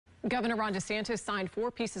Governor Ron DeSantis signed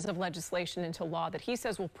 4 pieces of legislation into law that he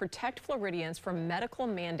says will protect Floridians from medical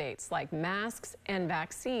mandates like masks and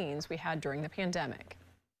vaccines we had during the pandemic.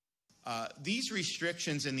 These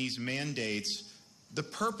restrictions and these mandates, the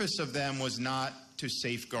purpose of them was not to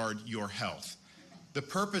safeguard your health. The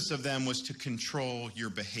purpose of them was to control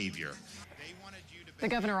your behavior. The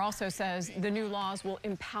governor also says the new laws will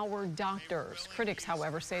empower doctors. Critics,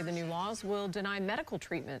 however, say the new laws will deny medical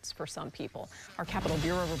treatments for some people. Our Capitol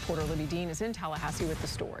Bureau reporter Libby Dean is in Tallahassee with the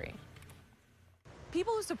story.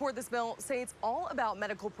 People who support this bill say it's all about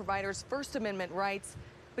medical providers' First Amendment rights.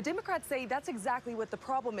 But Democrats say that's exactly what the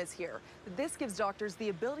problem is here. This gives doctors the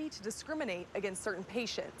ability to discriminate against certain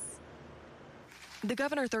patients. The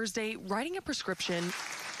governor Thursday writing a prescription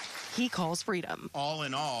he calls freedom. All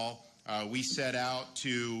in all, we set out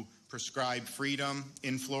to prescribe freedom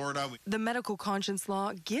in Florida. The medical conscience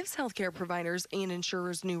law gives healthcare providers and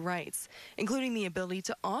insurers new rights, including the ability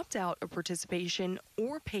to opt out of participation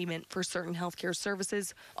or payment for certain healthcare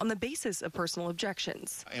services on the basis of personal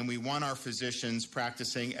objections. And we want our physicians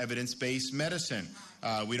practicing evidence-based medicine.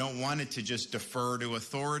 We don't want it to just defer to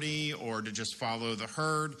authority or to just follow the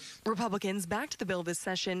herd. Republicans backed the bill this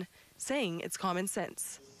session, saying it's common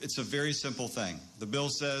sense. It's a very simple thing. The bill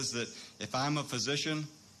says that if I'm a physician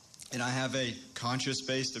and I have a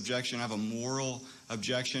conscience-based objection, I have a moral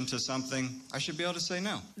objection to something, I should be able to say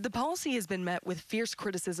no. The policy has been met with fierce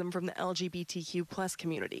criticism from the LGBTQ+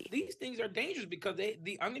 community. These things are dangerous because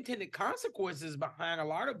the unintended consequences behind a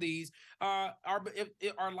lot of these are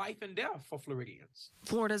life and death for Floridians.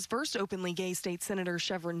 Florida's first openly gay state senator,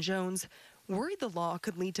 Chevron Jones, worried the law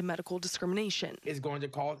could lead to medical discrimination. It's going to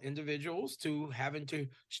cause individuals to having to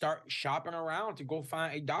start shopping around to go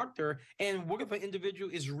find a doctor. And what if an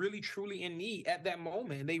individual is really, truly in need at that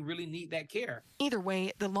moment? They really need that care. Either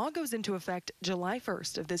way, the law goes into effect July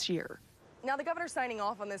 1st of this year. Now, the governor signing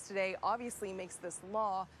off on this today obviously makes this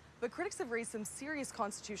law, but critics have raised some serious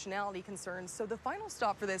constitutionality concerns, so the final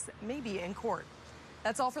stop for this may be in court.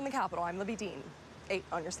 That's all from the Capitol. I'm Libby Dean, 8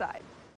 on your side.